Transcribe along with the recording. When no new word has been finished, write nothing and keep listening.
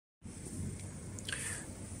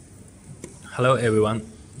Hello everyone.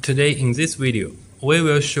 Today in this video, we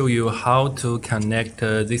will show you how to connect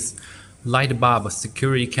this light bulb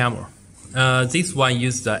security camera. This one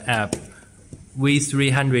uses the app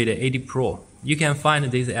V380pro. You can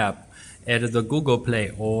find this app at the Google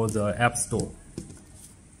Play or the App Store.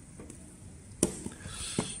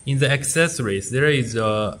 In the accessories, there is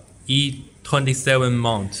a E27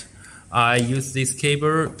 mount. I use this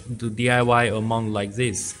cable to DIY a mount like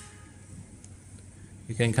this.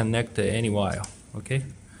 You can connect any wire, okay?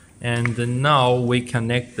 And now we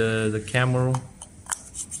connect the camera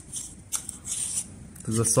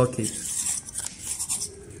to the socket.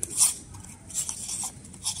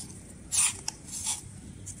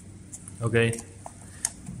 Okay,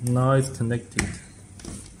 now it's connected.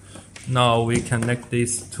 Now we connect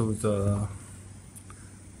this to the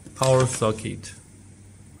power socket.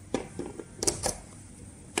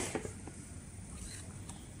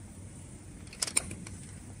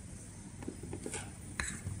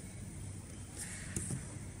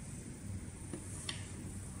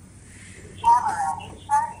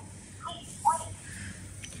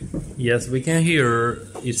 Yes, we can hear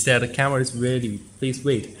it said the camera is ready. Please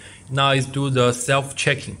wait. Now it's do the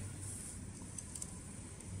self-checking. Please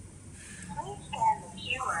scan the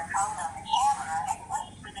QR code on the camera and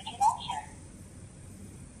wait for the connection.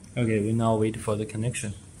 Okay, we now wait for the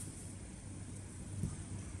connection.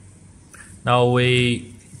 Now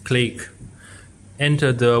we click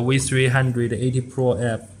enter the V380pro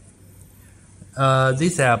app.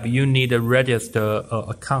 This app you need to register an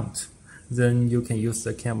account. Then you can use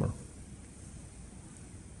the camera.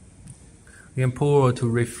 You can pull to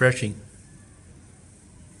refreshing.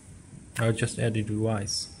 I'll just add the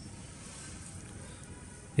device.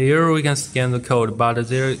 Here we can scan the code, but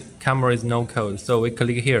there camera is no code. So we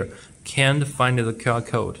click here. Can't find the QR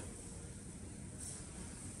code.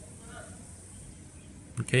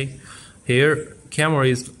 Okay. Here camera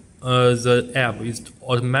is the app is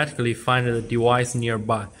automatically find the device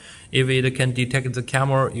nearby. If it can detect the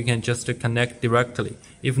camera, you can just connect directly.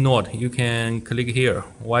 If not, you can click here,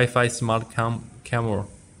 Wi-Fi smart camera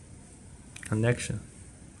connection.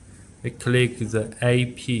 We click the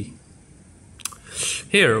AP.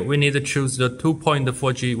 Here, we need to choose the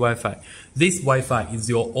 2.4G Wi-Fi. This Wi-Fi is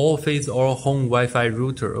your office or home Wi-Fi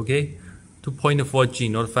router, okay? 2.4G,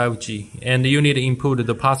 not 5G. And you need to input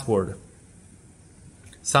the password.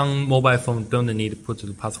 Some mobile phones don't need to put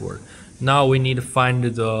the password. Now we need to find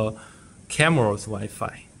the camera's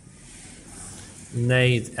Wi-Fi.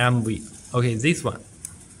 Name is MV. Okay, this one.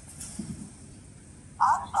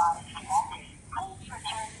 Hotspot is connected. Please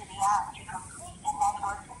return to the app to complete the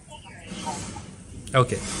network configuration.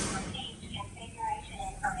 Okay. Receive configuration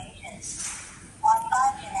information. Wi-Fi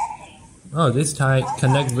connecting. Oh, this time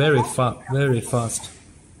connect very fast.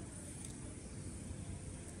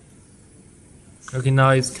 Okay, now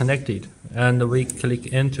it's connected, and we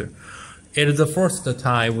click enter. It is the first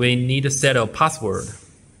time we need to set a password.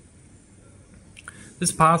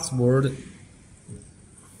 This password,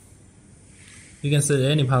 you can set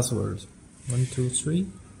any password. 1, 2, 3.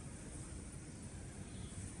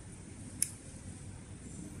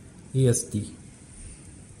 ESD.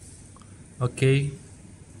 Okay.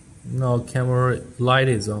 Now camera light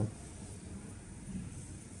is on.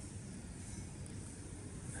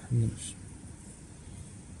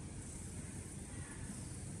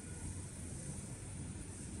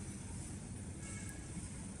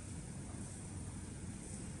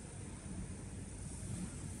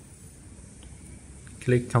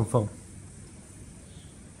 Click confirm.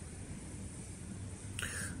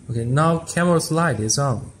 Okay, now camera's light is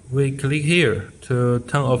on. We click here to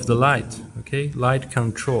turn off the light. Okay, light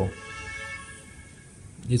control.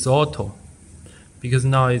 It's auto because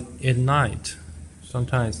now it's at night.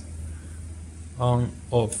 Sometimes on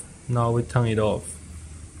off. Now we turn it off.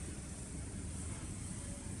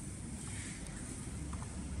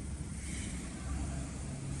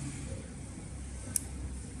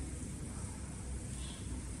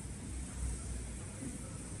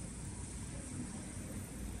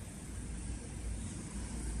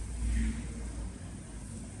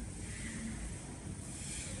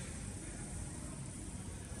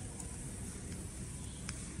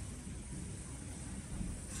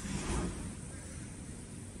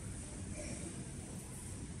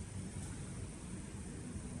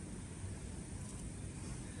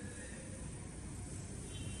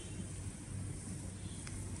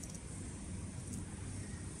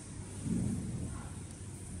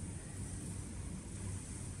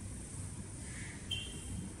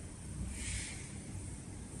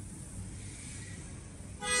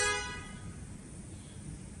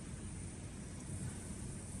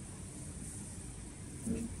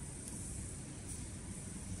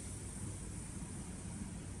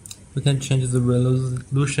 We can change the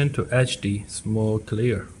resolution to HD, it's more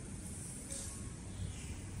clear.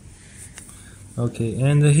 Okay,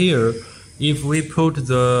 and here, if we put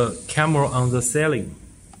the camera on the ceiling,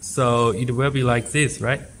 so it will be like this,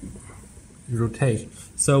 right? Rotate.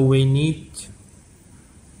 So we need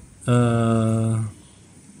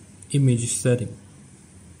image setting.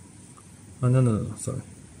 Oh, no, sorry.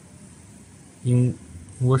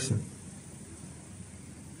 Inversion.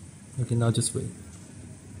 Okay, now just wait.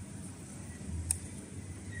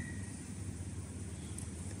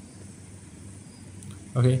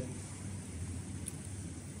 Okay.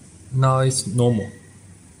 Now it's normal.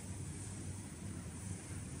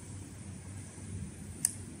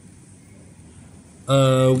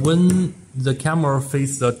 When the camera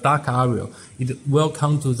faces the dark area, it will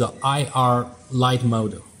come to the IR light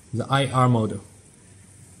mode, the IR mode,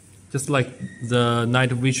 just like the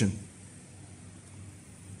night vision.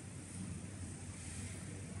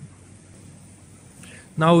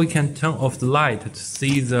 Now we can turn off the light to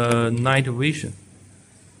see the night vision.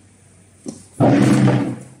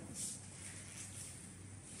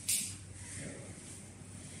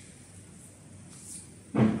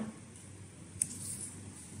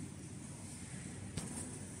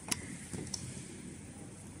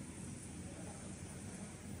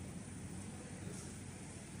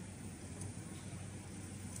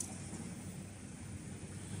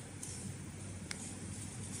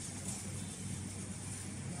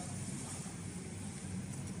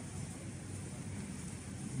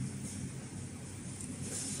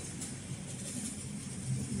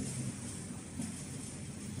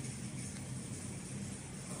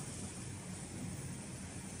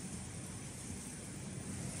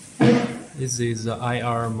 This is the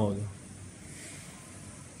IR mode.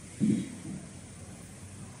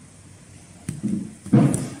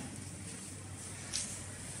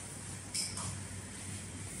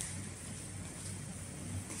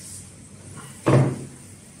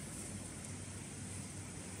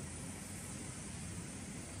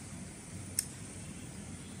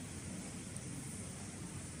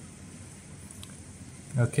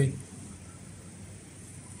 Okay.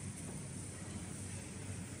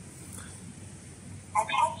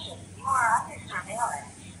 Attention, you are under surveillance.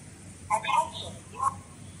 Attention, you are...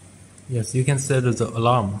 Yes, you can set the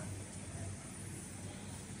alarm.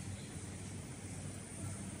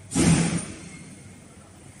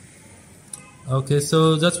 Okay,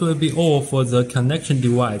 so that will be all for the connection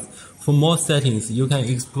device. For more settings, you can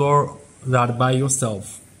explore that by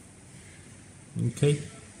yourself. Okay.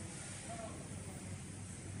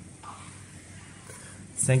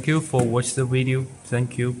 Thank you for watching the video.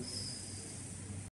 Thank you.